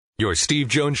Your Steve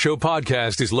Jones Show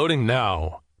podcast is loading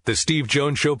now. The Steve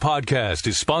Jones Show podcast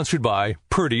is sponsored by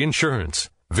Purdy Insurance.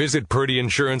 Visit Purdy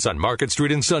Insurance on Market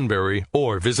Street in Sunbury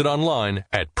or visit online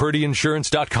at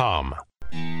purdyinsurance.com.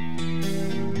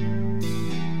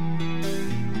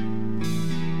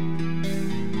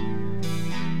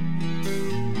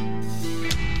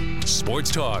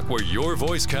 Sports talk where your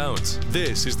voice counts.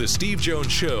 This is the Steve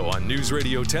Jones Show on News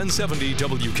Radio 1070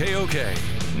 WKOK.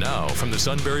 Now from the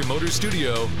Sunbury Motors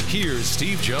Studio, here's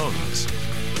Steve Jones.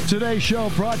 Today's show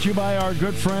brought to you by our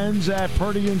good friends at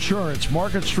Purdy Insurance.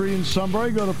 Market Street in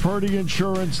Sunbury. Go to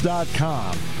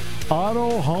purdyinsurance.com.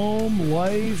 Auto, home,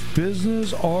 life,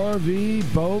 business,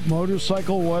 RV, boat,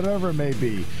 motorcycle, whatever it may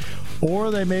be. Or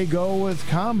they may go with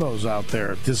combos out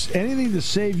there. Just anything to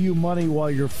save you money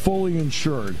while you're fully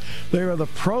insured. They are the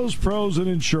pros in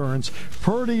insurance.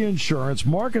 Purdy Insurance,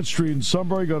 Market Street in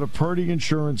Sunbury. Go to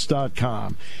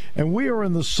purdyinsurance.com. And we are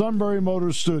in the Sunbury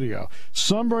Motors Studio.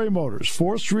 Sunbury Motors,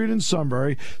 4th Street in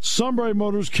Sunbury. Sunbury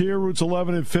Motors, Kia, routes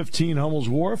 11 and 15, Hummel's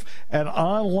Wharf. And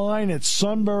online at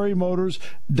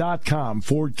sunburymotors.com.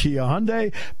 Ford, Kia,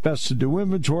 Hyundai. Best to do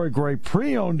inventory. Great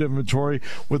pre-owned inventory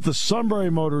with the Sunbury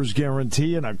Motors guarantee.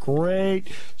 And a great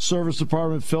service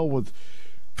department filled with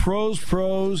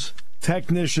pros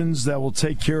technicians that will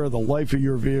take care of the life of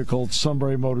your vehicle. It's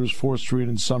Sunbury Motors, 4th Street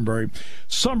in Sunbury.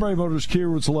 Sunbury Motors, Kia,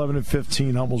 routes 11 and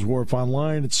 15, Hummel's Wharf.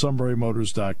 Online at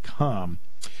sunburymotors.com.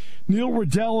 Neil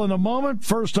Riddell in a moment.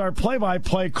 First, our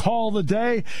play-by-play call of the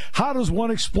day. How does one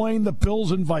explain the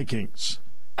Bills and Vikings?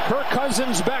 Kirk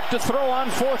Cousins back to throw on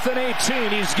 4th and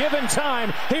 18. He's given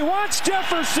time. He wants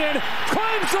Jefferson.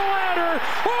 Climbs the ladder.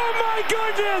 Oh, my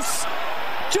goodness!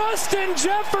 Justin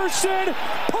Jefferson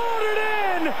pulled it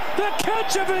in. The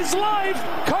catch of his life.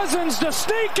 Cousins to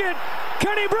sneak it.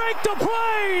 Can he break the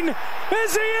plane?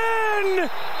 Is he in?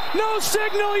 No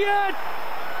signal yet.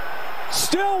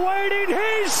 Still waiting.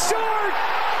 He's short.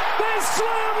 They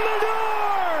slam the door.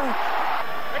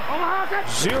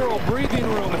 Zero breathing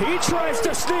room. He tries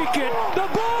to sneak it. The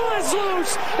ball is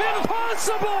loose.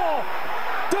 Impossible.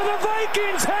 Do the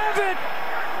Vikings have it?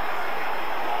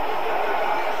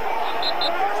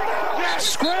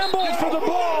 Scrambled for the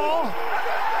ball.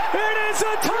 It is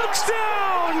a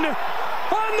touchdown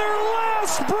on their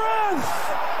last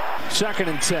breath. 2nd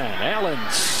and 10. Allen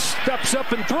steps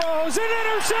up and throws. An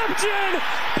interception.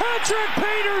 Patrick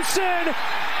Peterson.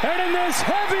 And in this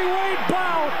heavyweight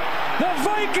bout, the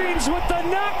Vikings with the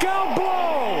knockout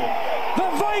blow. The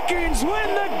Vikings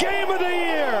win the game of the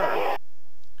year.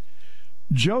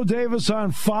 Joe Davis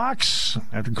on Fox,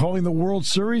 after calling the World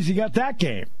Series, he got that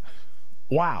game.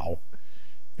 Wow.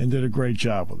 And did a great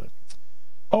job with it.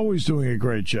 Always doing a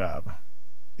great job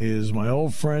is my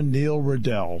old friend Neil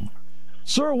Riddell.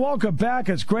 Sir, welcome back.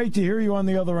 It's great to hear you on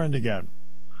the other end again.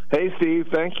 Hey, Steve.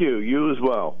 Thank you. You as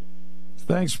well.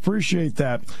 Thanks. Appreciate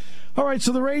that. All right,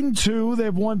 so they're 8-2.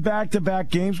 They've won back-to-back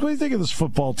games. What do you think of this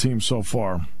football team so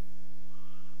far?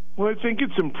 Well, I think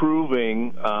it's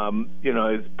improving,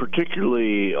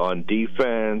 particularly on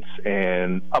defense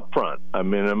and up front. I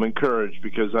mean, I'm encouraged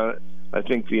because I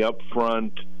think the up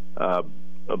front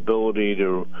ability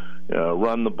to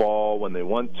run the ball when they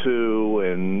want to,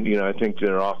 and, I think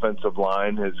their offensive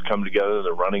line has come together.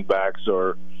 The running backs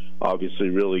are obviously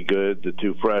really good, the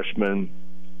two freshmen.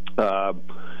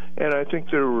 And I think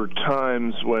there were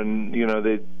times when,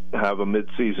 they'd have a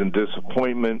midseason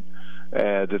disappointment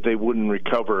that they wouldn't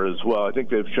recover as well. I think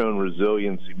they've shown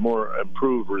resiliency, more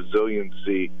improved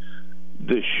resiliency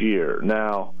this year.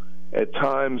 Now, at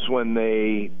times when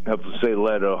they have to say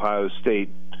let Ohio State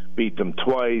beat them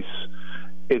twice,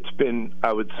 it's been,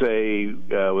 I would say,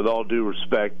 with all due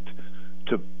respect,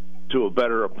 to a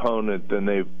better opponent than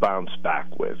they've bounced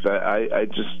back with. I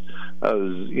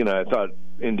thought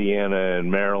Indiana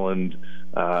and Maryland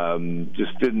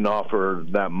just didn't offer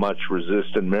that much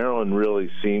resistance. Maryland really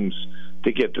seems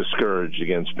to get discouraged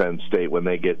against Penn State when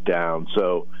they get down.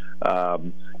 So,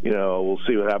 we'll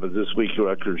see what happens this week.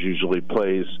 Rutgers usually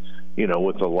plays,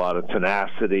 with a lot of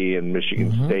tenacity, and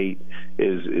Michigan State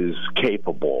is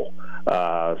capable.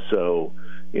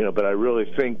 But I really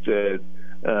think that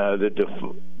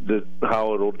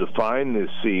how it'll define this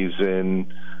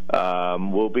season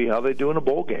will be how they do in a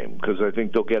bowl game, because I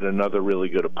think they'll get another really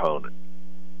good opponent.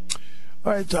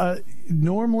 All right.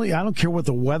 Normally, I don't care what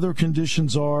the weather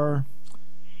conditions are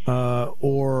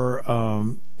or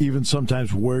even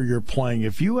sometimes where you're playing.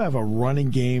 If you have a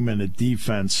running game and a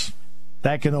defense,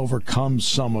 that can overcome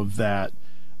some of that,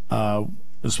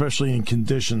 especially in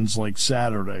conditions like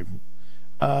Saturday.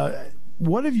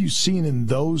 What have you seen in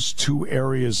those two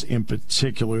areas in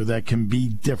particular that can be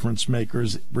difference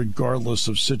makers regardless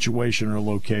of situation or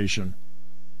location?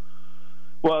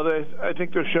 Well, I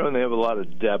think they're showing they have a lot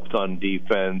of depth on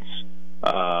defense.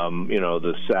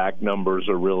 The sack numbers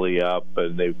are really up,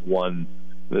 and they've won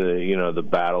the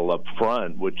battle up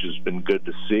front, which has been good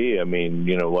to see. I mean,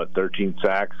 13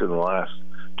 sacks in the last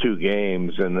 2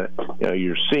 games, and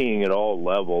you're seeing at all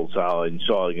levels how, and you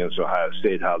saw against Ohio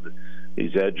State how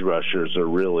these edge rushers are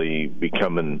really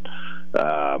becoming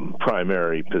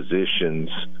primary positions.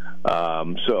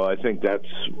 So I think that's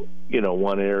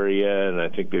one area, and I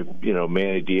think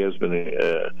Manny Diaz has been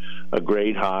a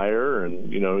great hire,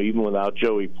 and even without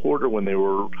Joey Porter, when they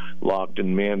were locked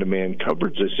in man-to-man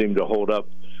coverage, they seemed to hold up,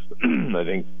 I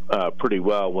think, pretty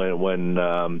well when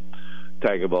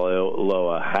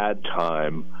Tagovailoa had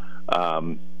time.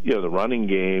 The running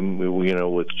game,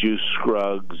 with Juice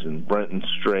Scruggs and Brenton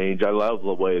Strange, I love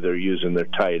the way they're using their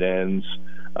tight ends.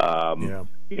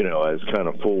 As kind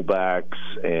of fullbacks,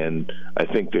 and I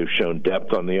think they've shown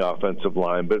depth on the offensive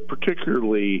line, but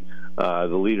particularly the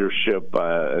leadership,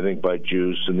 I think, by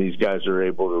Juice, and these guys are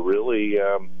able to really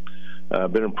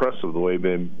been impressive the way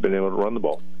they've been able to run the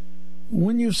ball.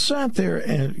 When you sat there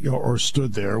and or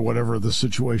stood there, whatever the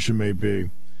situation may be,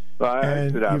 I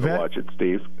sit down to watch it,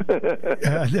 Steve.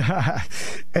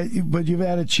 But you've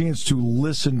had a chance to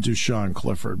listen to Sean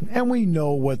Clifford, and we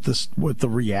know what the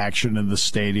reaction in the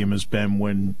stadium has been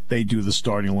when they do the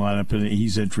starting lineup and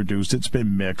he's introduced. It's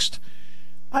been mixed.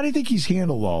 How do you think he's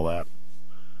handled all that?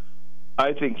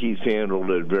 I think he's handled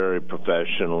it very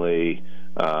professionally.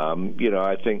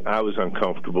 I think I was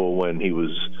uncomfortable when he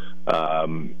was,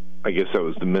 I guess that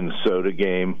was the Minnesota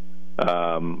game,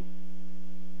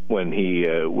 when he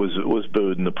was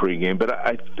booed in the pregame. But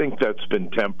I think that's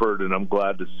been tempered, and I'm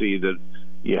glad to see that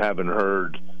you haven't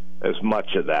heard as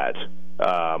much of that.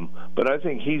 But I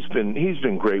think he's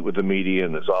been great with the media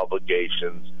and his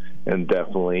obligations, and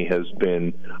definitely has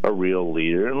been a real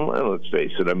leader. And let's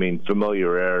face it, I mean,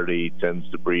 familiarity tends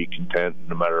to breed content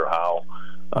no matter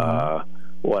how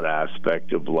what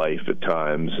aspect of life at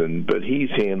times. But he's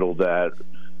handled that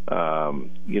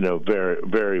very,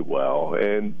 very well.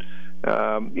 And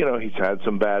he's had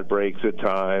some bad breaks at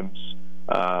times,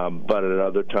 but at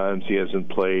other times he hasn't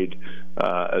played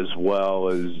as well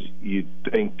as you'd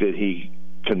think that he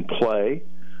can play.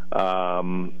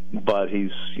 But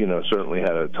he's, certainly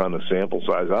had a ton of sample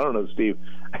size. I don't know, Steve,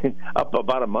 up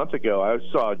about a month ago, I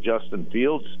saw Justin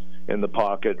Fields in the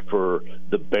pocket for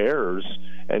the Bears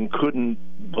and couldn't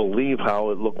believe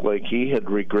how it looked like he had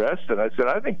regressed. And I said,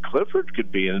 I think Clifford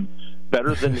could be in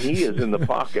better than he is in the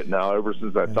pocket now, ever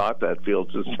since I thought that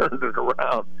Fields has turned it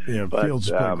around. Yeah, but, Fields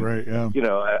has been great, yeah.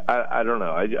 I don't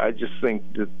know. I just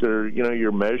think that they're,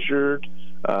 you're measured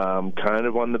kind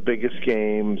of on the biggest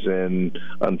games, and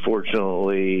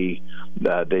unfortunately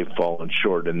they've fallen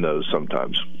short in those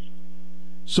sometimes.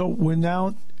 So we're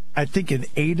now, I think, in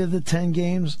 8 of the 10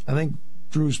 games. I think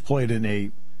Drew's played in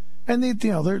 8. And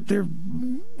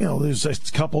there's a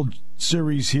couple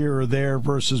series here or there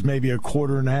versus maybe a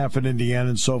quarter and a half in Indiana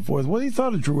and so forth. What do you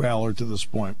thought of Drew Aller to this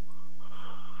point?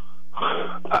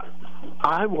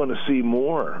 I want to see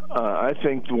more. I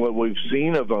think what we've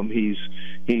seen of him,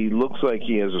 he looks like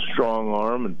he has a strong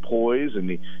arm and poise,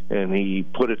 and he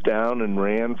put it down and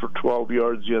ran for 12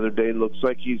 yards the other day. Looks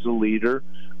like he's a leader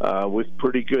with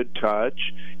pretty good touch.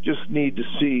 Just need to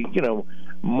see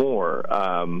more.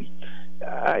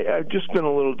 I've just been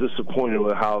a little disappointed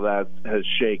with how that has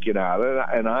shaken out,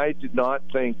 and I did not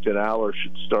think that Aller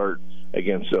should start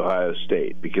against Ohio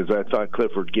State, because I thought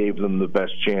Clifford gave them the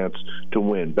best chance to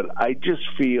win. But I just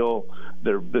feel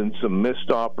there have been some missed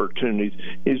opportunities.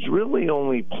 He's really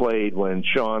only played when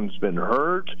Sean's been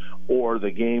hurt or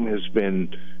the game has been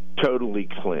totally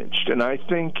clinched. And I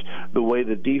think the way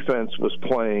the defense was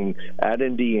playing at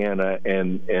Indiana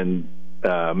and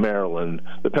Maryland,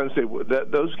 the Penn State,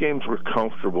 those games were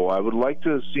comfortable. I would like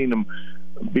to have seen him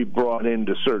be brought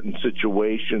into certain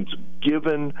situations,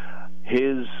 given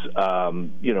his,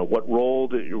 what role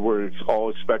that we're all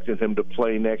expecting him to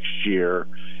play next year,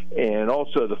 and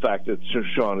also the fact that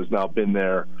Sean has now been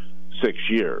there 6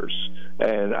 years.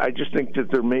 And I just think that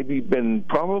there maybe been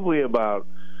probably about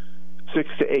 6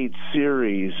 to 8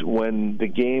 series when the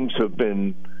games have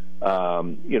been,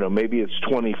 maybe it's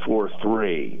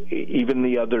 24-3. Even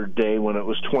the other day when it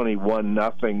was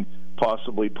 21-0,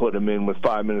 possibly put him in with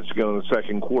 5 minutes to go in the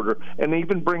second quarter, and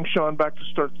even bring Sean back to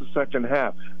start the second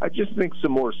half. I just think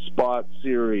some more spot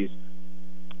series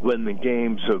when the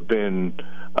games have been,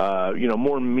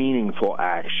 more meaningful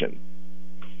action.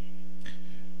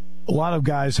 A lot of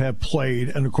guys have played,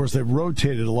 and of course they've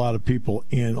rotated a lot of people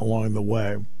in along the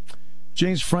way.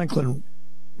 James Franklin,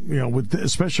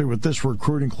 especially with this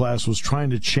recruiting class, was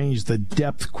trying to change the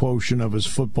depth quotient of his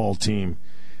football team.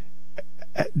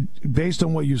 based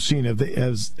on what you've seen, have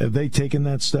they taken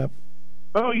that step?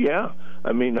 Oh yeah,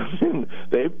 I mean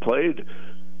they've played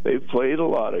a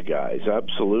lot of guys,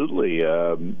 absolutely,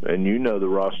 and you know the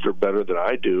roster better than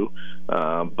I do.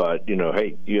 But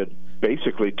hey, you had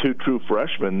basically two true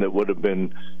freshmen that would have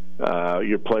been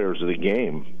your players of the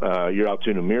game, your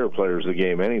Altoona Mirror players of the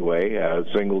game anyway,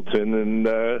 Singleton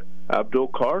and Abdul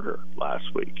Carter last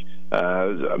week.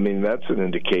 I mean, that's an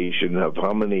indication of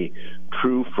how many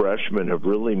true freshmen have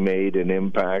really made an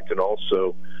impact, and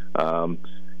also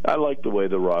I like the way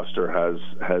the roster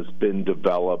has been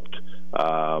developed,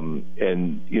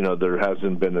 and there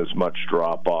hasn't been as much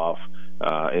drop off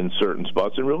in certain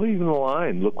spots, and really even the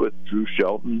line. Look what Drew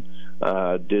Shelton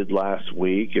did last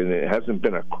week, and it hasn't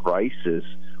been a crisis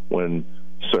when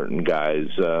certain guys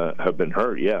have been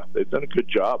hurt. Yeah, they've done a good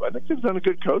job. I think they've done a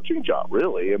good coaching job,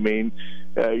 really. I mean,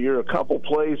 you're a couple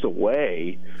plays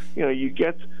away. You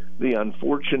get the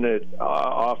unfortunate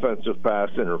offensive pass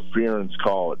interference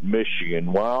call at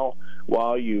Michigan while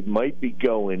you might be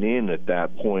going in at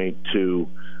that point to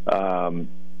tie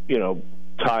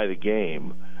the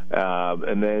game.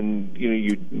 And then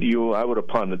I would have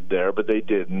punted there, but they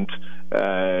didn't,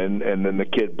 and then the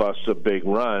kid busts a big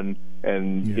run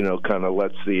and kind of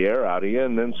lets the air out of you.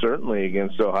 And then certainly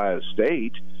against Ohio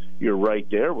State, you're right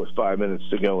there with 5 minutes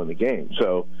to go in the game.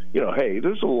 So hey,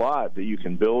 there's a lot that you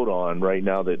can build on right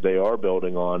now that they are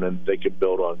building on, and they can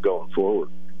build on going forward.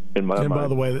 In my mind. By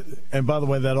the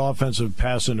way, that offensive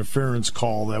pass interference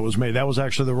call that was made, that was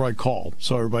actually the right call.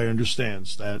 So everybody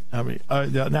understands that. I'm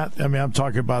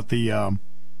talking about the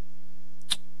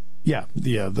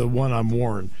one on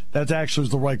Warren. That actually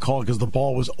was the right call because the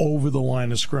ball was over the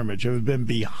line of scrimmage. If it had been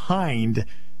behind,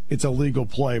 it's a legal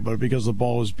play, but because the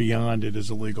ball is beyond, it is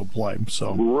a legal play.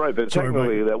 So right, but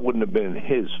technically that wouldn't have been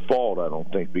his fault, I don't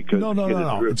think, because no,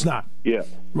 it's not. Yeah,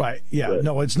 right. Yeah, right.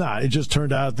 No, it's not. It just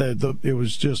turned out that it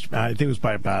was just, I think it was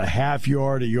by about a half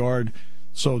yard, a yard.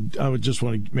 So I would just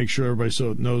want to make sure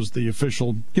everybody knows the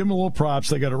official. Give them a little props.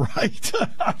 They got it right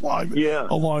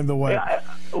along the way. Yeah,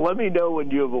 let me know when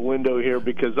you have a window here,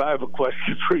 because I have a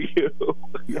question for you.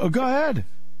 Oh, go ahead.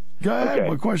 Okay.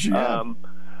 What question you have?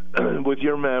 With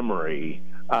your memory,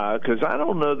 because I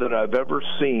don't know that I've ever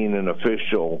seen an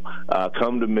official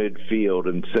come to midfield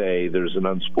and say there's an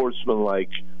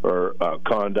unsportsmanlike or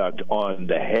conduct on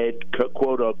the head,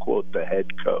 quote unquote, the head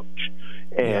coach.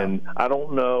 And I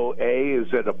don't know,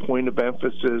 is it a point of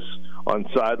emphasis on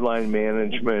sideline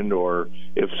management, or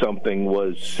if something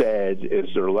was said, is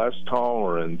there less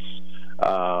tolerance?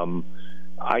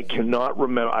 I cannot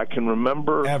remember. I can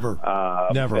remember never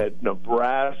at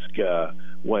Nebraska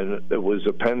when it was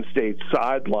a Penn State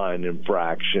sideline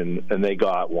infraction and they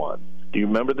got one. Do you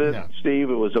remember this,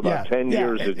 Steve? It was about 10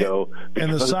 years ago.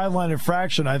 And the sideline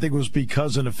infraction, I think, was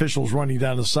because an official was running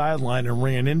down the sideline and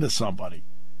ran into somebody.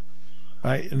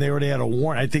 Right? And they already had a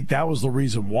warrant. I think that was the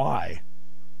reason why.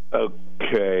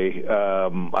 Okay,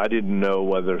 I didn't know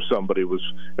whether they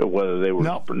were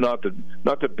not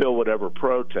to Bill would ever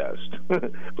protest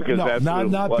because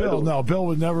not Bill. No, Bill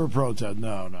would never protest.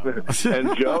 No.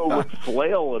 And Joe would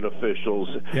flail at officials,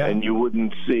 and you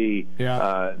wouldn't see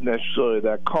necessarily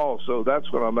that call. So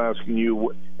that's what I'm asking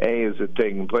you. Is it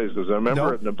taking place? Because I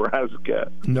remember at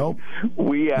Nebraska,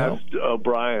 we asked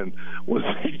O'Brien, was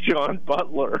it John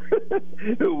Butler,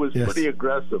 who was pretty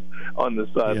aggressive on the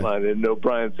sideline, and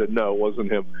O'Brien said no, it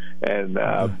wasn't him. And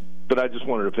but I just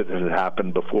wondered if it had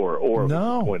happened before, or if it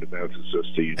was a point of emphasis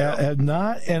to you.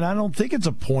 Not, and I don't think it's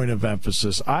a point of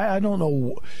emphasis. I don't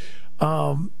know.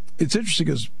 It's interesting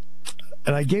because,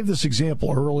 and I gave this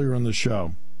example earlier in the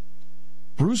show.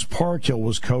 Bruce Parkhill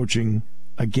was coaching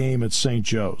a game at St.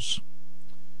 Joe's,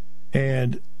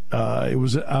 and it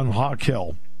was on Hawk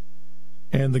Hill.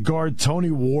 And the guard, Tony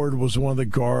Ward, was one of the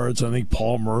guards. I think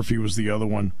Paul Murphy was the other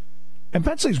one. And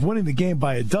Penn State's winning the game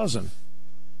by a dozen.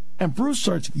 And Bruce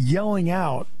starts yelling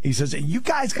out. He says, you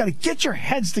guys got to get your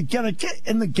heads together, get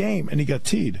in the game. And he got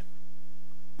teed.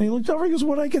 And he looked over, he goes,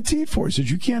 what did I get teed for? He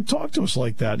says, you can't talk to us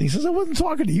like that. And he says, I wasn't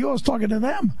talking to you, I was talking to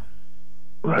them.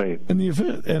 Right. And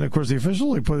of course the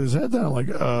official put his head down like,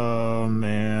 oh,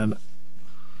 man.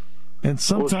 And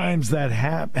sometimes that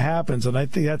happens, and I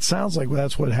think that sounds like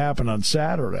that's what happened on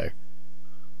Saturday.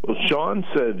 Well, Sean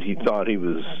said he thought he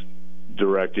was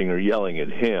directing or yelling at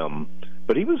him,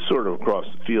 but he was sort of across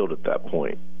the field at that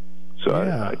point. So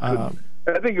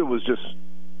I think it was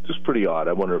just pretty odd.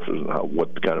 I wonder if it was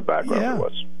what kind of background it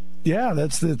was. Yeah,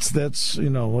 that's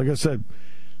like I said,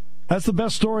 that's the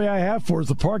best story I have for is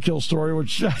the Parkhill story,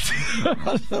 which I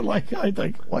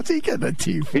think, what's he getting a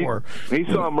T for? He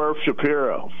saw Murph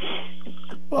Shapiro.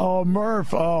 Oh,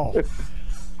 Murph! Oh,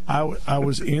 I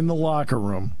was in the locker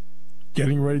room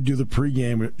getting ready to do the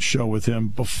pregame show with him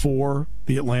before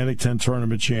the Atlantic 10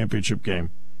 Tournament Championship game.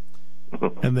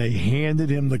 And they handed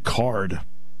him the card.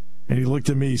 And he looked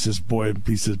at me, he says, boy,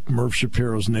 he says, Murph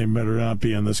Shapiro's name better not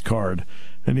be on this card.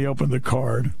 And he opened the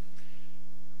card.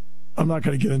 I'm not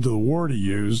going to get into the word he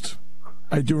used.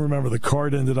 I do remember the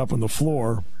card ended up on the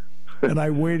floor. And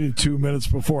I waited 2 minutes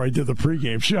before I did the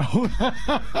pregame show.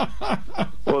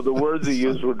 Well, the words he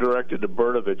used were directed to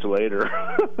Bertovich later.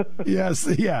 Yes,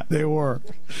 yeah, they were.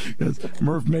 Yes,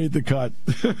 Murph made the cut.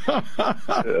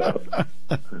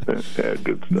 Yeah,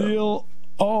 good stuff. Neil,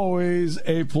 always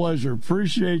a pleasure.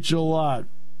 Appreciate you a lot.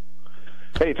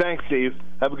 Hey, thanks, Steve.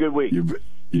 Have a good week.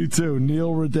 You too.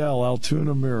 Neil Riddell,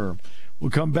 Altoona Mirror.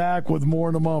 We'll come back with more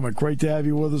in a moment. Great to have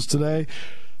you with us today.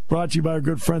 Brought to you by our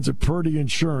good friends at Purdy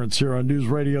Insurance here on News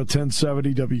Radio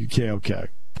 1070 WKOK.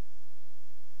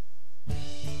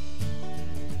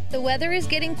 The weather is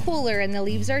getting cooler and the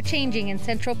leaves are changing in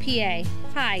Central PA.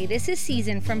 Hi, this is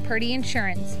Susan from Purdy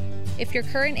Insurance. If your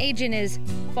current agent is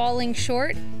falling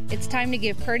short, it's time to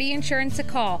give Purdy Insurance a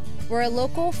call. We're a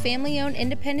local, family-owned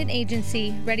independent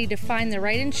agency ready to find the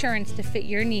right insurance to fit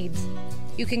your needs.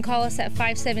 You can call us at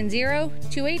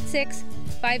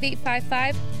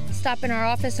 570-286-5855. Stop in our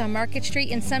office on Market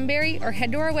Street in Sunbury or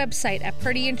head to our website at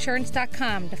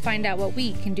purdyinsurance.com to find out what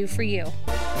we can do for you.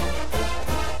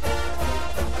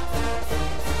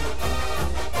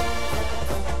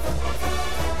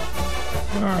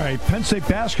 All right, Penn State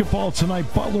basketball tonight.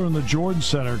 Butler in the Jordan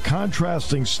Center,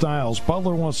 contrasting styles.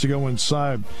 Butler wants to go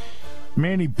inside.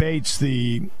 Manny Bates,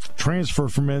 the transfer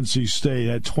from NC State,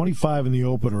 had 25 in the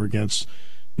opener against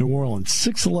New Orleans,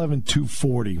 6'11",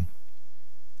 240.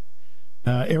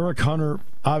 Eric Hunter,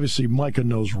 obviously Micah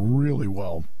knows really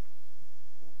well.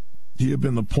 He had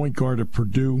been the point guard at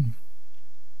Purdue.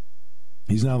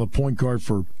 He's now the point guard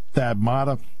for Thad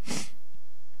Matta.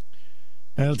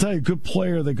 And I'll tell you, a good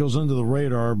player that goes under the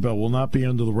radar, but will not be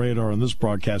under the radar on this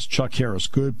broadcast, Chuck Harris,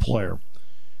 good player.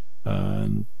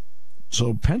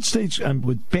 So Penn State's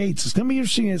with Bates, it's going to be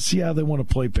interesting to see how they want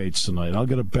to play Bates tonight. I'll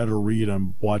get a better read.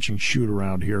 I'm watching shoot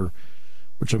around here,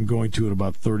 which I'm going to in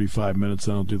about 35 minutes.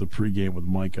 Then I'll do the pregame with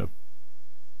Micah.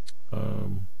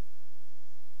 And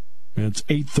it's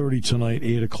 8:30 tonight,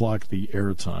 8 o'clock the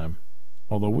airtime.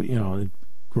 Although, of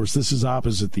course, this is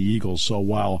opposite the Eagles, so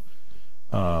while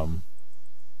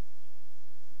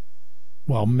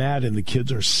Matt and the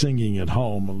kids are singing at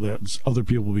home, other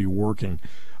people will be working.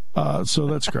 So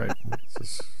that's great.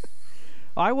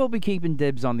 I will be keeping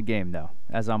dibs on the game, though,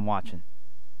 as I'm watching.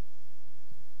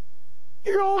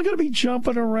 You're all going to be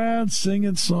jumping around,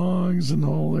 singing songs and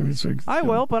all everything. I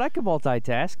will, but I can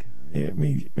multitask. I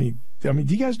mean, do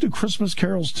you guys do Christmas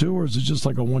carols too, or is it just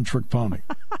like a one-trick pony?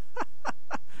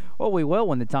 Well, we will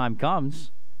when the time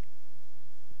comes.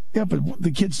 Yeah, but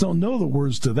the kids don't know the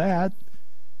words to that.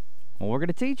 Well, we're going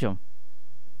to teach them.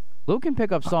 Luke can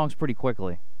pick up songs pretty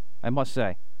quickly, I must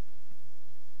say.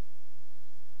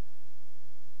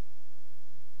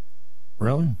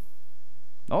 Really?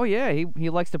 Oh, yeah. He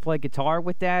likes to play guitar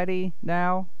with Daddy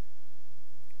now.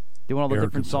 Doing all the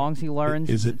different songs he learns.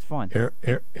 It's fun.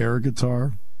 Air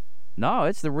guitar? No,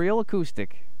 it's the real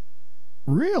acoustic.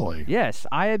 Really? Yes.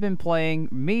 I have been playing,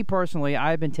 me personally,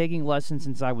 I have been taking lessons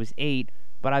since I was 8,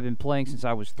 but I've been playing since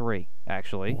I was 3,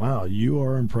 actually. Wow, you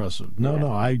are impressive.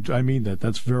 No, I mean that.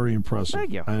 That's very impressive.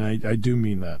 Thank you. And I do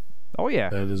mean that. Oh, yeah.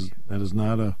 That is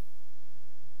not a...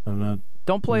 I'm not...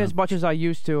 Don't play as much as I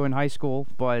used to in high school,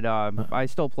 but I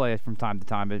still play it from time to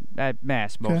time at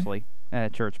Mass mostly, and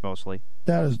at church mostly.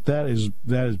 That is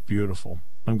beautiful.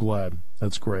 I'm glad.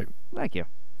 That's great. Thank you.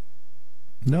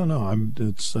 No, and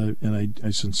I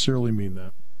sincerely mean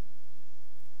that.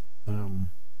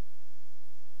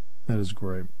 That is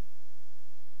great.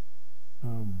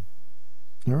 All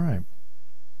right.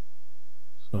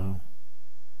 So.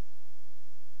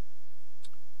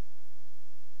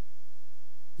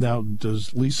 Now,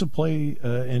 does Lisa play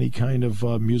any kind of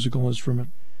musical instrument?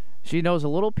 She knows a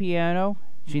little piano.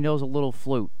 She knows a little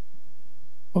flute.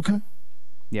 Okay.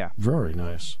 Yeah. Very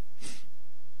nice.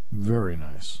 Very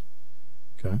nice.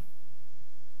 Okay.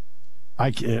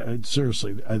 I can't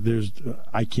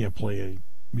play a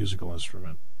musical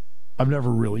instrument. I've never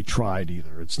really tried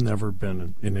either. It's never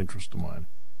been an interest of mine.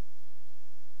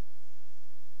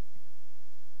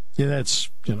 Yeah,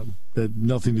 that's that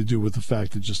nothing to do with the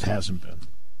fact it just hasn't been.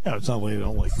 Yeah, it's not like I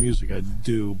don't like music. I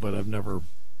do, but I've never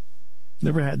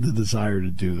had the desire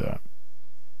to do that.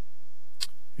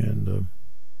 And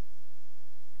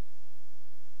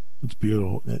it's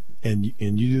beautiful. And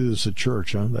you do this at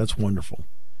church, huh? That's wonderful.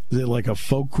 Is it like a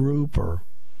folk group or?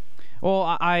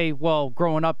 Well,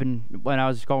 growing up when I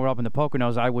was growing up in the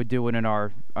Poconos, I would do it in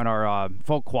our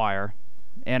folk choir,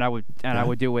 and I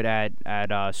would do it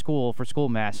at school for school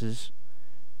masses,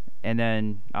 and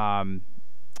then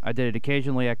I did it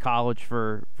occasionally at college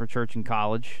for church and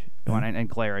college and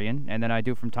Clarion, and then I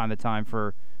do from time to time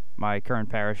for my current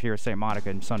parish here at St. Monica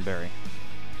in Sunbury.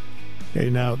 Okay,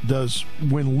 now,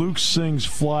 when Luke sings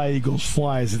Fly, Eagles,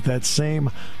 Fly, is it that same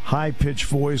high-pitched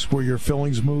voice where your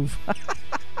fillings move?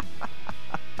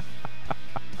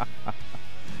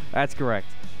 That's correct.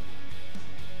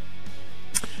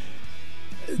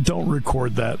 Don't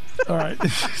record that. All right.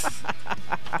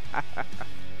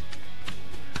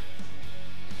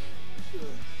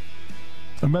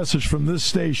 A message from this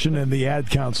station and the Ad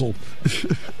Council.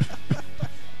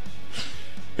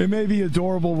 It may be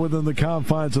adorable within the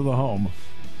confines of the home.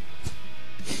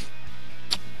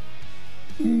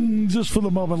 Just for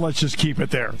the moment, let's just keep it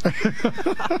there.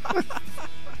 If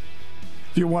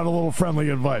you want a little friendly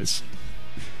advice.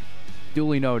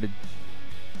 Duly noted.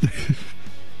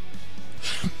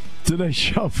 Today's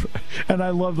show, and I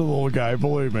love the little guy,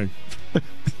 believe me.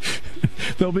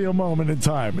 There'll be a moment in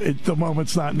time. The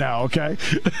moment's not now, okay?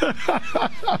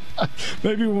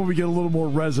 Maybe when we get a little more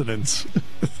resonance.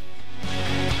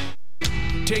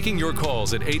 Taking your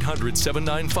calls at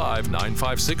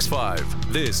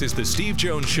 800-795-9565. This is The Steve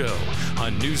Jones Show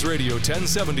on News Radio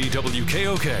 1070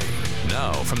 WKOK.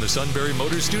 Now, from the Sunbury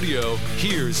Motors Studio,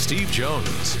 here's Steve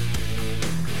Jones.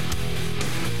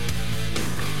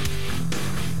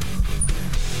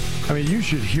 I mean, you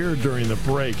should hear during the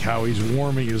break how he's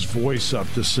warming his voice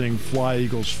up to sing Fly,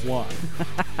 Eagles, Fly.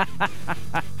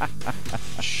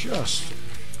 Just...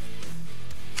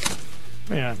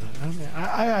 Man,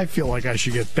 I feel like I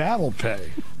should get battle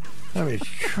pay. I mean,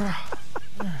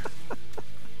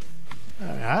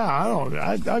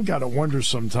 I've got to wonder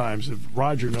sometimes if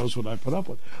Roger knows what I put up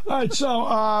with. All right,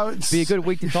 so be a good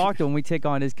week to talk to when we take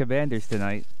on his Commanders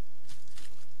tonight.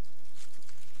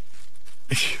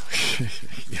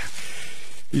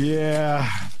 Yeah,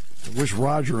 I wish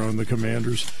Roger owned the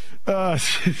Commanders. I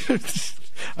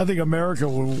think America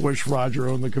would wish Roger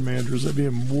owned the Commanders. They'd be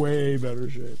in way better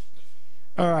shape.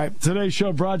 All right, today's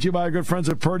show brought to you by our good friends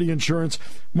at Purdy Insurance.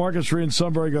 Market Street in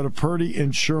Sunbury. Go to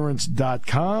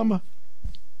purdyinsurance.com.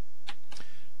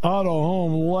 Auto,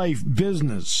 home, life,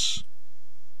 business.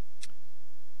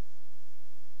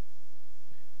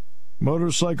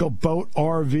 Motorcycle, boat,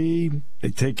 RV. They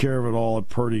take care of it all at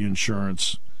Purdy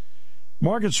Insurance.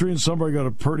 Market Street in Sunbury. Go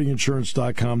to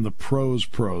purdyinsurance.com. The pros.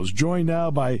 Joined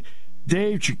now by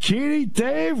Dave Cecchini.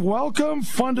 Dave, welcome.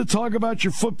 Fun to talk about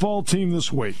your football team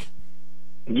this week.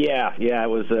 Yeah, it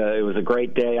was a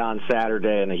great day on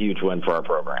Saturday and a huge win for our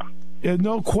program. Yeah,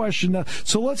 no question.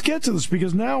 So let's get to this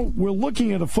because now we're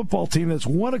looking at a football team that's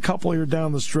won a couple here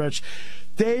down the stretch.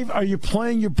 Dave, are you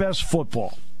playing your best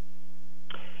football?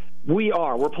 We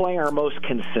are. We're playing our most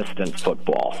consistent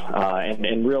football,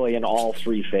 and really in all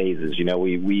three phases. You know,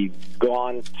 we've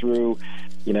gone through,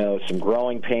 some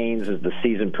growing pains as the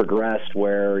season progressed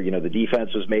where, the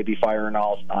defense was maybe firing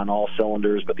on all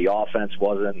cylinders, but the offense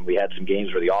wasn't. We had some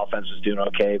games where the offense was doing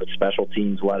okay, but special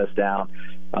teams let us down.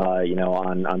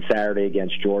 On Saturday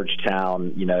against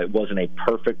Georgetown, it wasn't a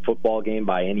perfect football game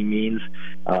by any means,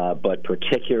 but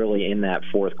particularly in that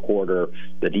fourth quarter,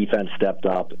 the defense stepped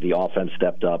up, the offense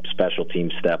stepped up, special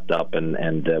teams stepped up,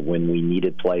 and when we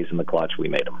needed plays in the clutch, we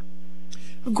made them.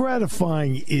 How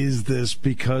gratifying is this?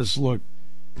 Because, look,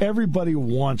 everybody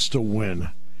wants to win,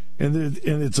 and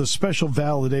it's a special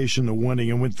validation of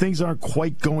winning, and when things aren't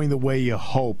quite going the way you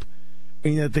hope,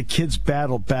 and that the kids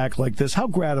battle back like this, how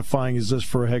gratifying is this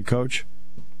for a head coach?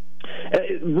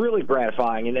 Really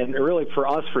gratifying, and really for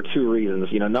us for two reasons.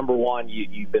 Number one,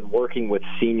 you've been working with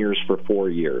seniors for 4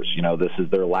 years. This is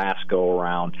their last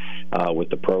go-around with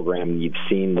the program. You've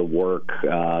seen the work,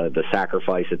 the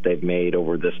sacrifice that they've made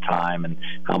over this time and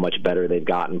how much better they've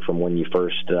gotten from when you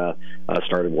first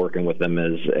started working with them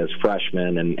as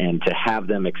freshmen. And to have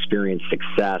them experience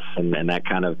success and that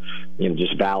kind of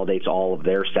just validates all of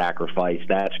their sacrifice,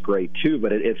 that's great too.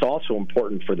 But it's also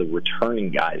important for the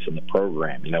returning guys in the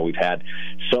program. We've had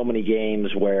so many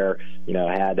games where,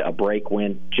 had a break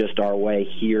went just our way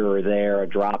here or there, a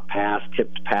drop pass,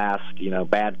 tipped pass,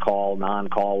 bad call,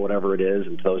 non-call, whatever it is,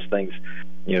 and those things,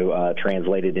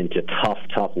 translated into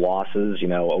tough losses,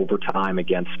 overtime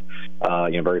against,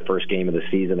 very first game of the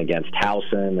season against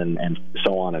Towson and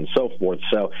so on and so forth.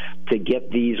 So to get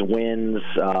these wins,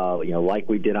 like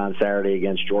we did on Saturday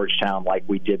against Georgetown, like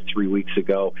we did 3 weeks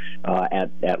ago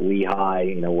at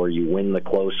Lehigh, where you win the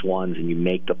close ones and you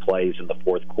make the plays in the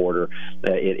fourth quarter,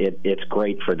 it's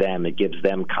great for them. It gives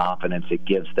them confidence. It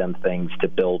gives them things to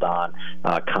build on,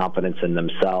 confidence in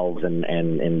themselves and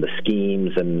in the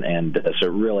schemes, and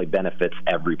so it really benefits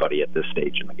everybody at this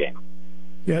stage in the game.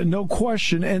 Yeah, no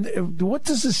question. And what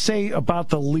does it say about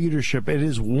the leadership? It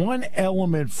is one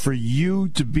element for you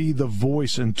to be the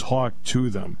voice and talk to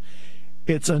them.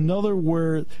 It's another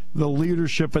where the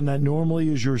leadership, and that normally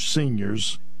is your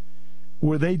seniors,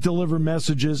 where they deliver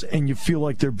messages and you feel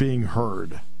like they're being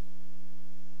heard.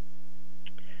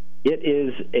 It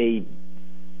is a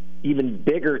even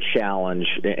bigger challenge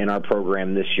in our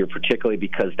program this year, particularly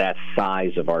because that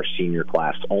size of our senior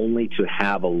class. Only to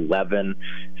have 11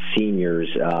 seniors,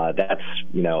 that's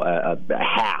a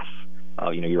half.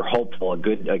 You're hopeful. A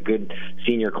good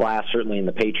senior class, certainly in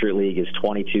the Patriot League, is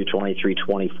 22, 23,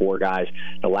 24 guys.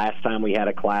 The last time we had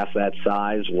a class that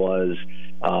size was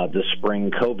the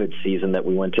spring COVID season that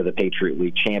we went to the Patriot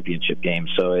League championship game.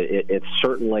 So it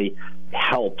certainly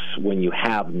helps when you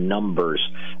have numbers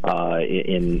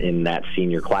in that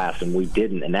senior class, and we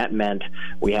didn't, and that meant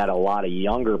we had a lot of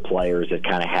younger players that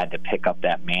kind of had to pick up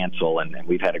that mantle, and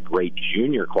we've had a great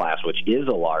junior class, which is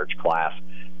a large class,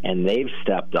 and they've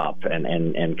stepped up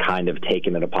and kind of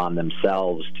taken it upon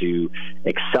themselves to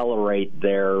accelerate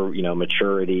their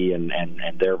maturity and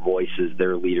their voices,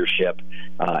 their leadership,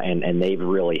 and they've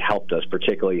really helped us,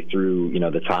 particularly through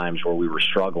the times where we were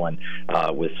struggling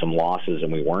with some losses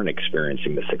and we weren't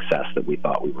experiencing the success that we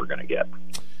thought we were going to get.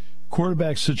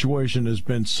 Quarterback situation has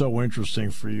been so interesting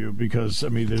for you because,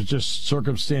 there's just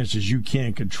circumstances you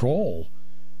can't control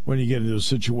when you get into a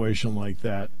situation like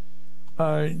that.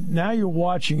 Now you're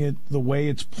watching it the way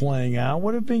it's playing out.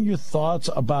 What have been your thoughts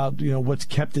about what's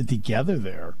kept it together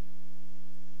there?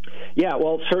 Yeah,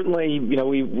 well, certainly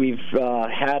we've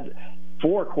had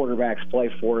 4 quarterbacks play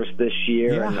for us this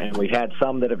year, and we've had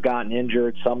some that have gotten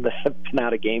injured, some that have been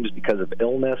out of games because of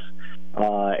illness.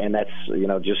 And that's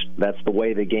that's the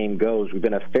way the game goes. We've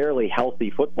been a fairly healthy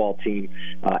football team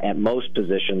at most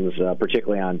positions,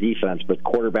 particularly on defense, but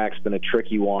quarterback's been a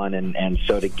tricky one, and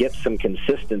so to get some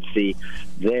consistency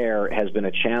there has been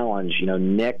a challenge.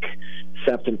 Nick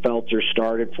Seftonfelter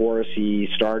started for us. He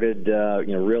started,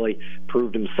 really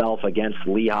proved himself against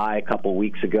Lehigh a couple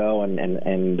weeks ago, and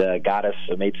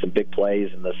made some big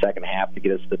plays in the second half to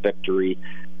get us the victory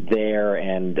there.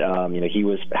 And he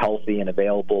was healthy and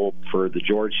available for the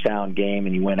Georgetown game,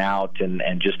 and he went out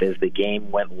and just as the game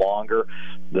went longer,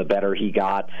 the better he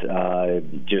got,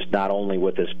 just not only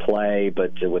with his play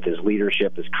but with his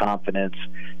leadership, his confidence,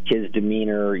 his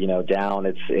demeanor. Down.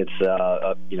 It's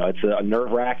a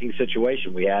nerve-wracking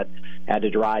situation. We had to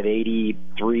drive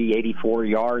 84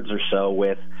 yards or so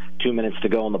with 2 minutes to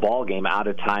go in the ball game out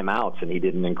of timeouts, and he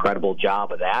did an incredible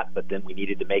job of that. But then we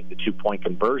needed to make the 2-point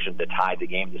conversion to tie the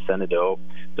game to send it to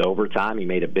overtime. He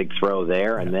made a big throw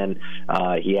there, and then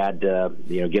he had to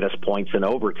get us points in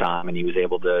overtime, and he was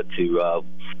able to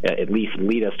at least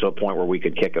lead us to a point where we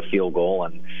could kick a field goal,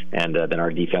 and then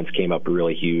our defense came up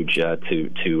really huge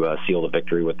to seal the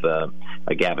victory with a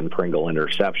Gavin Pringle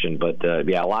interception. But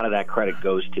a lot of that credit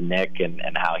goes to Nick and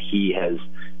how he has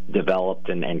developed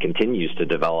and continues to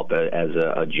develop as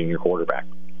a junior quarterback.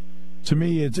 To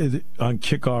me, it's on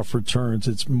kickoff returns,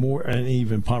 it's more, and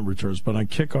even punt returns, but on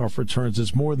kickoff returns,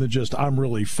 it's more than just I'm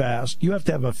really fast. You have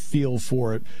to have a feel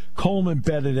for it. Coleman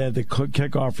Bennett had the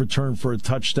kickoff return for a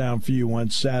touchdown for you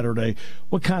on Saturday.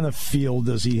 What kind of feel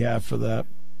does he have for that?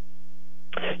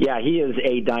 Yeah, he is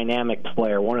a dynamic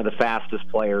player, one of the fastest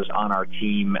players on our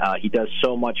team. He does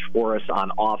so much for us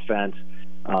on offense.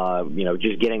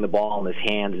 Just getting the ball in his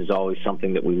hands is always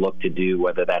something that we look to do,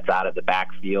 whether that's out of the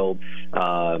backfield,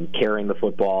 carrying the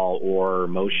football, or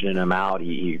motioning him out.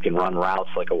 He can run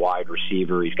routes like a wide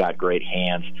receiver. He's got great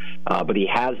hands, but he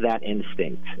has that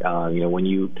instinct. When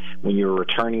you're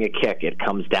returning a kick, it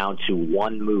comes down to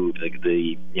one move.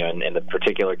 In the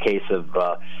particular case of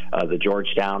the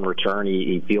Georgetown return,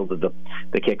 he fielded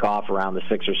the kickoff around the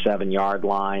 6 or 7 yard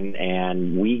line,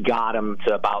 and we got him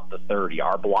to about the 30.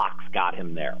 Our blocks got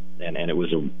him there, and it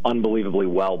was an unbelievably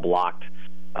well blocked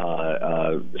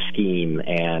scheme.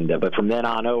 But from then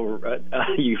on over,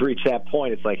 you reach that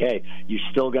point, it's like, hey, you're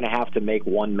still going to have to make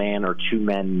one man or two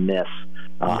men miss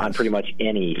on pretty much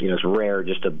any. It's rare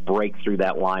just to break through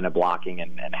that line of blocking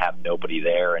and have nobody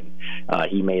there. And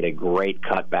he made a great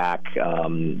cutback,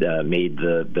 made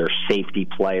their safety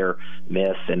player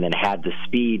miss, and then had the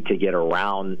speed to get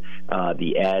around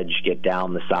the edge, get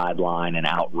down the sideline, and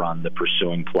outrun the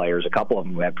pursuing players. A couple of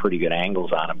them had pretty good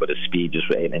angles on him, but his speed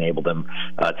just enabled him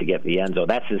to get the end zone.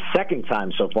 That's his second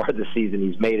time so far this season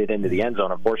he's made it into the end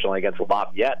zone. Unfortunately, against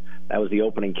Lafayette, that was the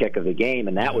opening kick of the game,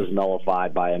 and that was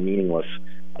nullified by a meaningless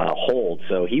hold.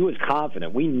 So he was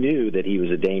confident. We knew that he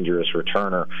was a dangerous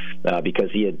returner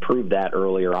because he had proved that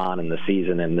earlier on in the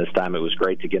season, and this time it was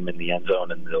great to get him in the end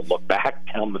zone and to look back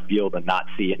down the field and not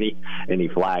see any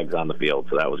flags on the field.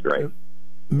 So that was great.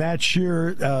 Matt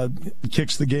Shear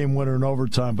kicks the game winner in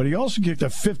overtime, but he also kicked a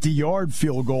 50-yard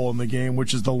field goal in the game,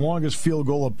 which is the longest field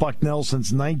goal at Bucknell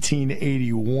since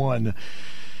 1981.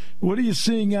 What are you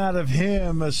seeing out of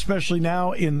him, especially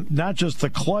now in not just the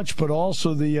clutch, but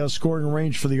also the scoring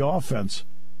range for the offense?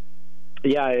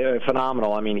 Yeah,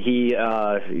 phenomenal. I mean, he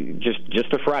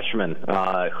just a freshman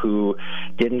who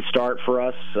didn't start for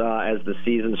us as the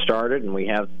season started, and we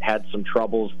have had some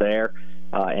troubles there.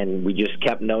 And we just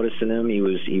kept noticing him. He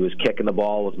was kicking the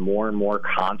ball with more and more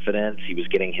confidence. He was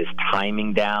getting his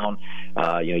timing down.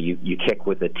 You kick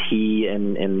with a tee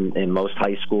in most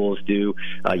high schools do.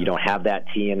 You don't have that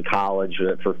tee in college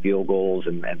for field goals,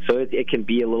 and so it can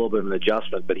be a little bit of an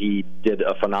adjustment. But he did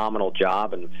a phenomenal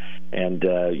job, and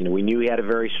we knew he had a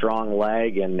very strong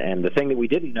leg. And the thing that we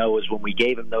didn't know is when we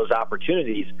gave him those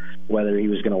opportunities, whether he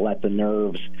was going to let the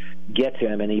nerves get to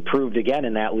him, and he proved again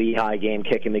in that Lehigh game,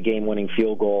 kicking the game-winning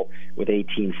field goal with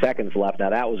 18 seconds left.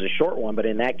 Now that was a short one, but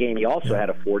in that game he also had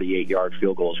a 48-yard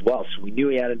field goal as well. So we knew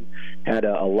he had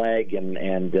a leg, and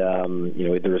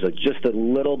there was just a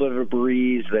little bit of a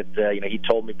breeze that he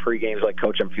told me pre-game, like,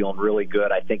 Coach, I'm feeling really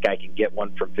good. I think I can get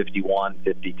one from 51,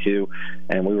 52,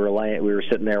 and we were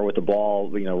sitting there with the ball,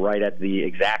 right at the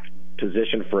exact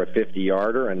position for a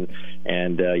 50-yarder, and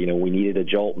we needed a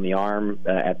jolt in the arm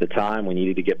at the time. We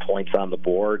needed to get points on the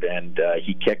board, and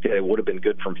he kicked it. It would have been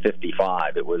good from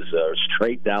 55. It was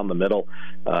straight down the middle,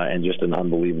 and just an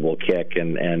unbelievable kick.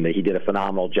 And he did a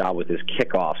phenomenal job with his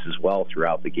kickoffs as well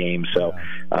throughout the game. So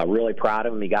really proud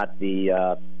of him. He got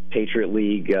the Patriot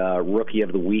League Rookie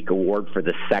of the Week award for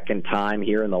the second time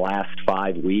here in the last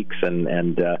 5 weeks,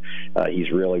 and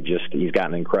he's got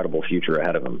an incredible future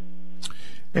ahead of him.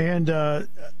 And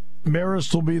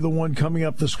Marist will be the one coming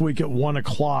up this week at 1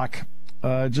 o'clock.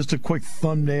 Just a quick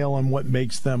thumbnail on what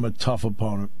makes them a tough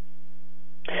opponent.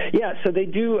 Yeah, so they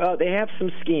do. They have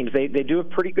some schemes. They do a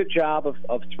pretty good job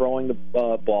of throwing the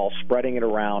ball, spreading it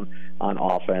around on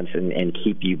offense, and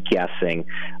keep you guessing.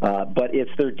 But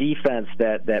it's their defense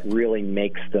that really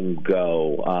makes them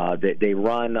go. They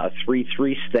run a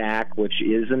 3-3 stack, which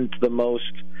isn't the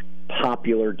most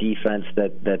popular defense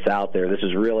that's out there. This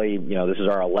is really, this is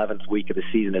our 11th week of the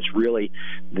season. It's really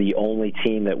the only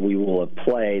team that we will have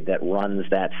played that runs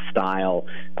that style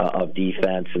of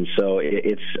defense, and so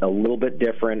it's a little bit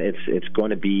different. It's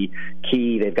going to be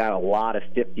key. They've got a lot of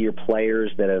fifth-year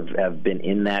players that have been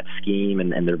in that scheme,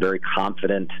 and they're very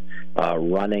confident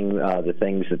running the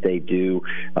things that they do.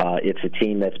 It's a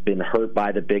team that's been hurt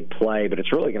by the big play, but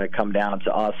it's really going to come down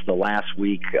to us the last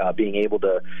week being able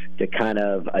to kind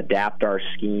of adapt our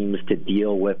schemes to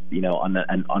deal with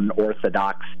an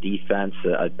unorthodox defense,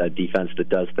 a defense that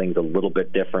does things a little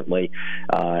bit differently,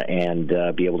 and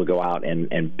be able to go out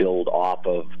and build off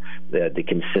of the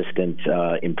consistent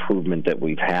improvement that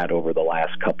we've had over the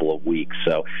last couple of weeks.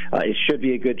 So it should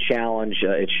be a good challenge.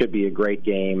 It should be a great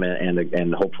game,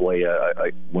 and hopefully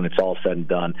when it's all said and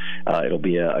done, it'll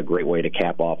be a great way to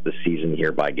cap off the season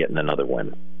here by getting another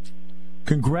win.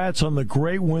 Congrats on the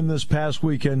great win this past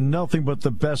weekend. Nothing but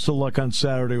the best of luck on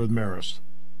Saturday with Marist.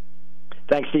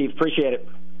 Thanks, Steve. Appreciate it.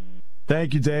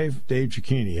 Thank you, Dave. Dave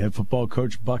Cicchini, head football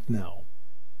coach, Bucknell.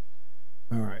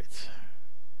 All right.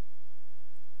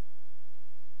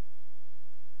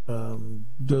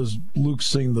 Does Luke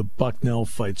sing the Bucknell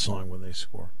fight song when they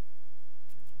score?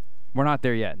 We're not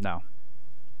there yet, no.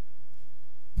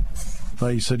 I thought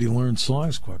you said he learned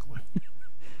songs quickly.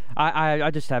 I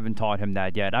just haven't taught him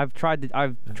that yet. I've tried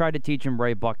to teach him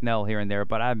Ray Bucknell here and there,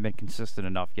 but I haven't been consistent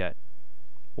enough yet.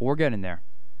 Well, we're getting there.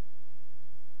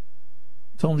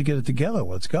 Tell him to get it together.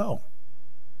 Let's go.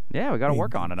 Yeah, we got to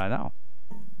work on it. I know.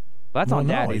 But that's on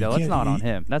Daddy, though. That's not on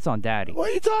him. That's on Daddy. What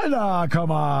are you talking about? Oh,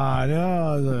 come on.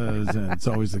 It's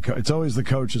always the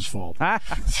coach's fault.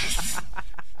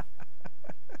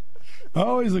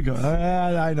 Always the coach.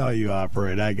 I know you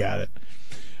operate. I got it.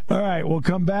 All right, we'll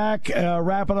come back.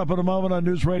 Wrap it up in a moment on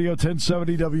News Radio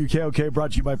 1070 WKOK,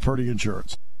 brought to you by Purdy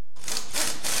Insurance.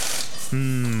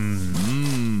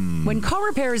 When car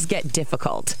repairs get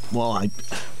difficult. Well, I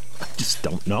just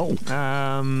don't know.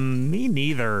 Me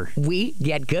neither. We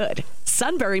get good.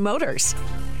 Sunbury Motors.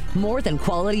 More than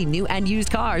quality new and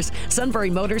used cars, Sunbury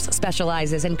Motors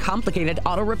specializes in complicated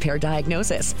auto repair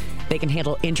diagnosis. They can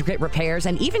handle intricate repairs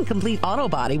and even complete auto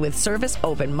body with service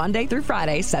open Monday through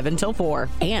Friday, 7 till 4.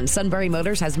 And Sunbury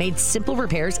Motors has made simple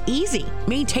repairs easy.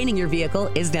 Maintaining your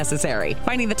vehicle is necessary.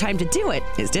 Finding the time to do it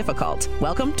is difficult.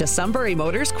 Welcome to Sunbury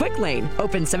Motors Quick Lane.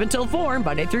 Open 7 till 4,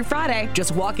 Monday through Friday.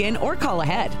 Just walk in or call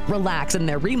ahead. Relax in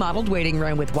their remodeled waiting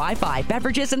room with Wi-Fi,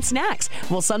 beverages, and snacks,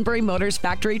 while Sunbury Motors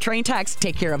factory trained techs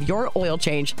take care of of your oil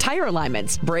change, tire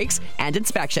alignments, brakes, and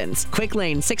inspections. Quick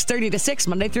Lane, 6:30 to 6,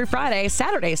 Monday through Friday,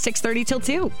 Saturday, 6:30 till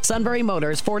 2. Sunbury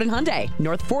Motors, Ford and Hyundai,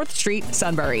 North 4th Street,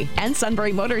 Sunbury. And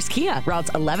Sunbury Motors Kia, routes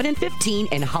 11 and 15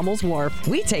 in Hummel's Wharf.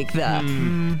 We take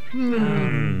the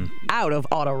out of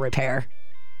auto repair.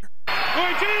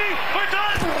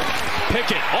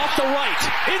 Pickett off the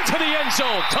right, into the end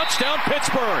zone. Touchdown,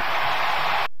 Pittsburgh.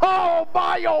 Oh,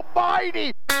 my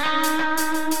almighty!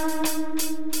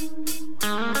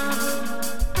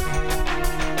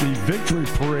 The victory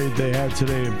parade they had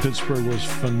today in Pittsburgh was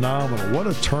phenomenal. What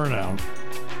a turnout.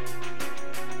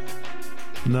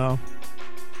 No?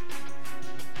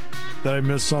 Did I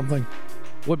miss something?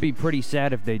 Would be pretty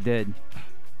sad if they did.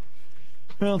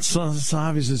 Well, it's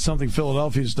obviously something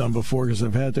Philadelphia's done before because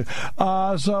they've had to.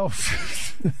 So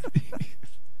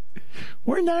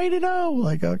we're 9-0.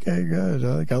 Like, okay, good.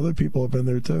 I think other people have been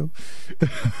there too.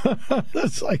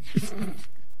 That's like,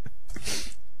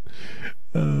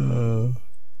 you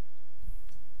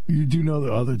do know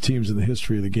that other teams in the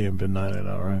history of the game have been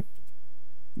 9-0, right?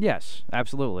 Yes,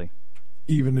 absolutely.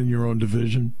 Even in your own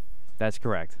division? That's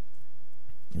correct.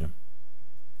 Yeah.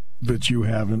 But you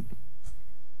haven't.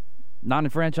 Not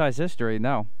in franchise history,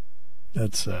 no.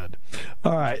 That's sad.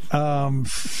 All right.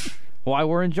 Why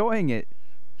we're enjoying it.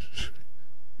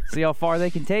 See how far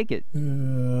they can take it.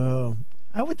 I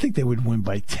would think they would win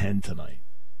by 10 tonight.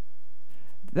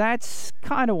 That's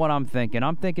kind of what I'm thinking.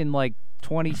 I'm thinking like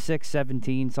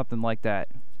 26-17, something like that.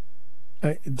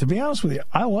 To be honest with you,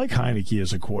 I like Heineke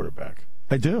as a quarterback.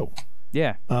 I do.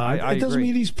 Yeah, I it doesn't agree.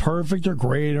 mean he's perfect or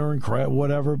great or incredible,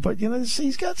 whatever. But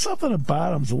he's got something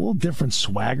about him. It's a little different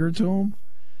swagger to him.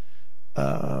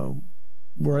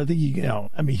 Where I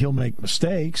think he'll make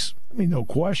mistakes. No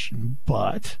question,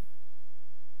 but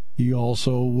he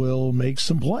also will make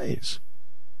some plays.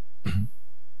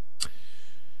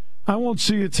 I won't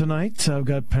see it tonight. I've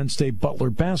got Penn State Butler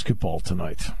basketball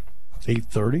tonight,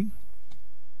 8:30.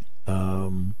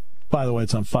 By the way,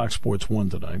 it's on Fox Sports 1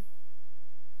 tonight.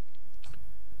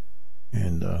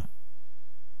 And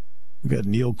we got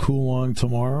Neil Coulon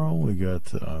tomorrow. We got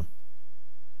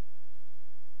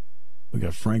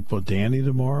Frank Bodani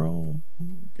tomorrow. We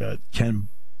got Ken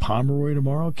Pomeroy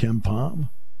tomorrow. Ken Pom.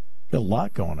 Got a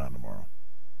lot going on tomorrow.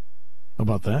 How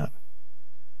about that?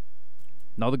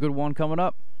 Another good one coming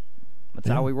up. That's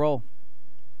how we roll.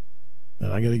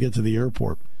 And I got to get to the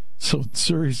airport. So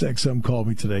SiriusXM called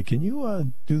me today. Can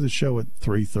you do the show at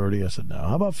 3:30? I said, no.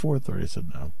 How about 4:30? I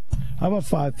said, no. How about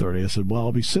 5:30? I said, well,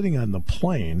 I'll be sitting on the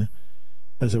plane.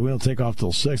 I said, we don't take off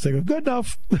till 6. They go, good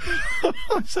enough.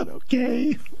 I said,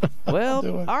 okay. Well,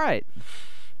 all right.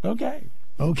 Okay.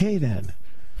 Okay, then.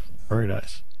 Very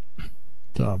nice.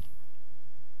 So,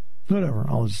 whatever.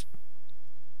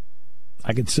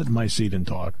 I can sit in my seat and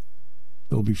talk.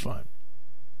 It'll be fine.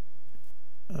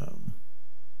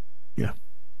 Yeah.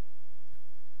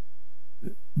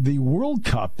 The World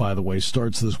Cup, by the way,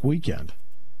 starts this weekend.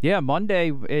 Yeah,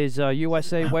 Monday is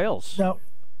USA Wales. Now,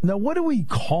 what are we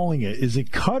calling it? Is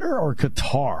it Qatar or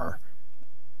Qatar?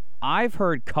 I've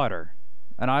heard Qatar,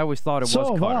 and I always thought it was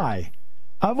Qatar. So have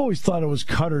I've always thought it was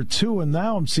Qatar, too, and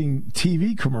now I'm seeing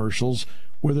TV commercials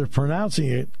where they're pronouncing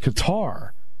it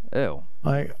Qatar. Ew.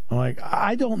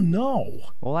 I don't know.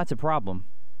 Well, that's a problem.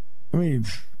 I mean,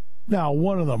 now,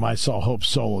 one of them I saw Hope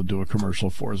Solo do a commercial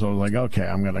for, so I was like, okay,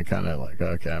 I'm going to kind of like,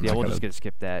 okay. We're just going to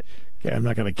skip that. Okay, I'm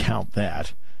not going to count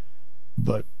that.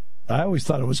 But I always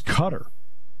thought it was Qatar.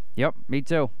 Yep, me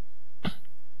too. I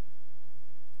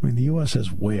mean, the U.S.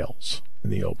 has Wales in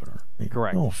the opener.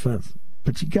 Correct. No offense,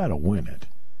 but you got to win it.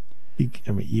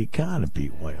 You got to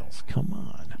beat Wales. Come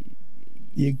on.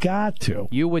 You got to.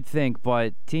 You would think,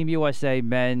 but Team USA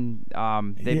men,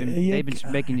 they've been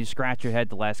making you scratch your head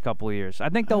the last couple of years. I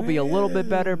think they'll be a little bit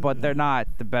better, but they're not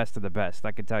the best of the best.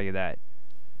 I can tell you that.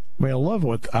 I mean, I love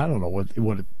I don't know what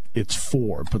it's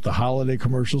for, but the holiday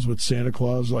commercials with Santa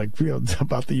Claus,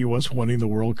 about the U.S. winning the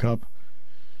World Cup.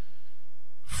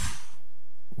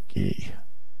 Okay.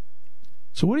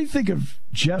 So what do you think of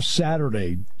Jeff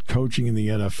Saturday coaching in the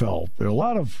NFL? There are a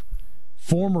lot of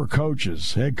former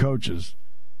coaches, head coaches,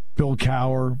 Bill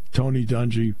Cowher, Tony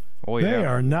Dungy. Oh, yeah.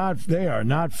 They are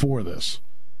not for this.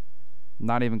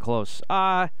 Not even close.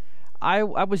 I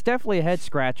was definitely a head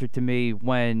scratcher to me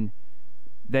when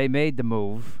they made the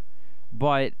move,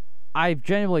 but I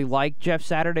genuinely like Jeff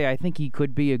Saturday. I think he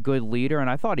could be a good leader, and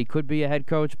I thought he could be a head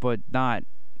coach, but not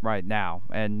right now,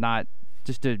 and not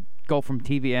just to go from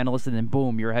TV analyst and then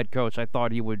boom, you're a head coach. I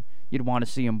thought you'd want to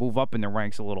see him move up in the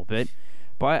ranks a little bit.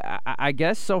 But I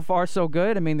guess so far so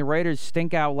good. I mean, the Raiders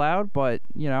stink out loud, but,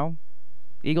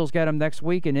 Eagles get them next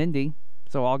week in Indy,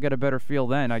 so I'll get a better feel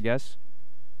then, I guess.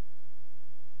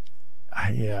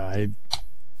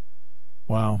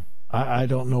 Wow. I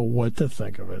don't know what to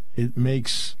think of it. It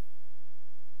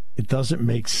doesn't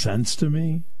make sense to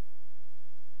me.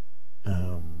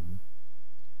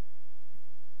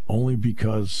 Only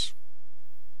because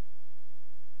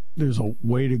there's a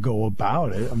way to go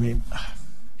about it. I mean,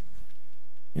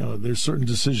 there's certain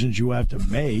decisions you have to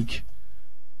make.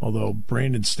 Although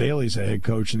Brandon Staley's a head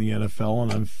coach in the NFL,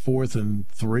 and on 4th and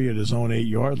 3 at his own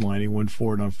 8-yard line, he went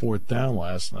for it on 4th down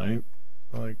last night.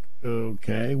 Like,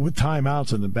 okay, with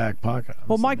timeouts in the back pocket.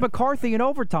 Well, Mike McCarthy in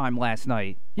overtime last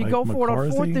night. You go for it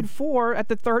on 4th and 4 at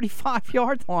the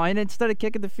 35-yard line instead of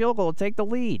kicking the field goal to take the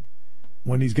lead.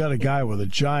 When he's got a guy with a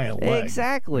giant leg.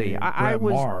 Exactly. I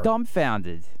was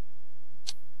dumbfounded.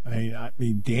 I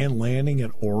mean, Dan Lanning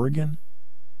at Oregon.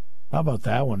 How about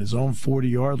that one? His own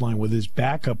 40-yard line with his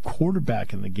backup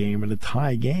quarterback in the game in a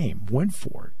tie game. Went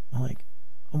for it.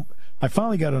 I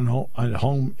finally got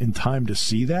home in time to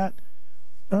see that.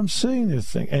 I'm sitting there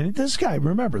thinking, and this guy,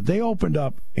 remember, they opened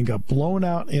up and got blown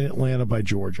out in Atlanta by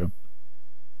Georgia.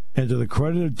 And to the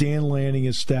credit of Dan Lanning,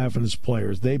 his staff, and his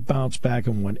players, they bounced back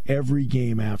and won every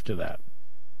game after that.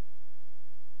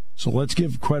 So let's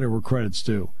give credit where credit's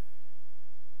due.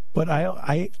 But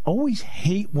I always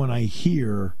hate when I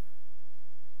hear,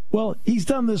 well, he's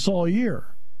done this all year.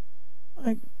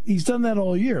 He's done that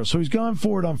all year. So he's gone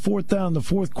for it on 4th down in the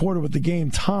 4th quarter with the game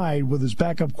tied with his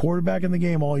backup quarterback in the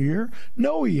game all year?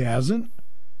 No, he hasn't.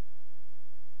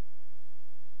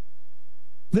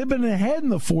 They've been ahead in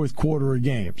the 4th quarter of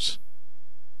games.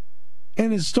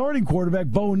 And his starting quarterback,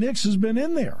 Bo Nix, has been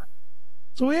in there.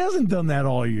 So he hasn't done that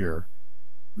all year.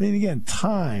 Then again,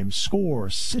 time, score,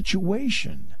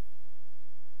 situation.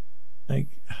 That's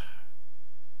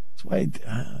why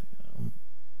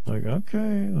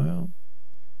okay, well.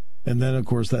 And then, of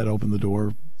course, that opened the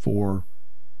door for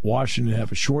Washington to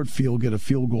have a short field, get a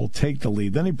field goal, take the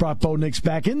lead. Then he brought Bo Nix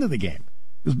back into the game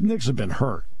because Nix had been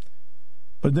hurt.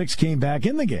 But Nix came back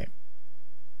in the game.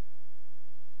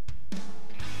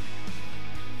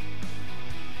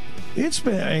 It's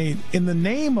been, in the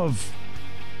name of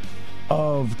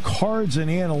cards and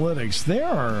analytics, there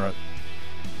are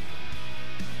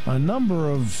a number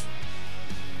of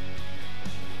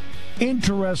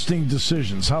interesting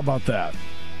decisions. How about that?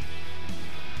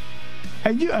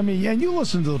 And you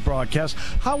listen to the broadcast.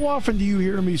 How often do you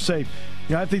hear me say,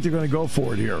 I think they're going to go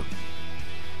for it here?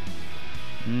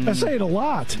 I say it a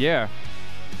lot. Yeah.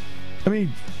 I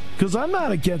mean, because I'm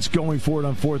not against going for it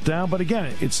on 4th down, but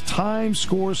again, it's time,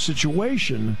 score,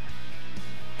 situation.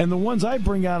 And the ones I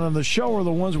bring out on the show are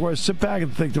the ones where I sit back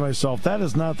and think to myself, that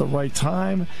is not the right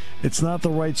time, it's not the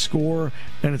right score,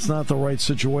 and it's not the right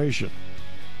situation.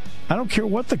 I don't care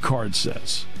what the card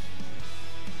says.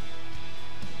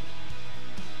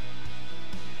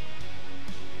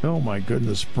 Oh, my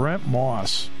goodness. Brent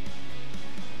Moss,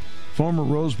 former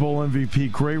Rose Bowl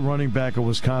MVP, great running back of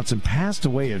Wisconsin, passed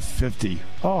away at 50.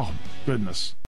 Oh, goodness.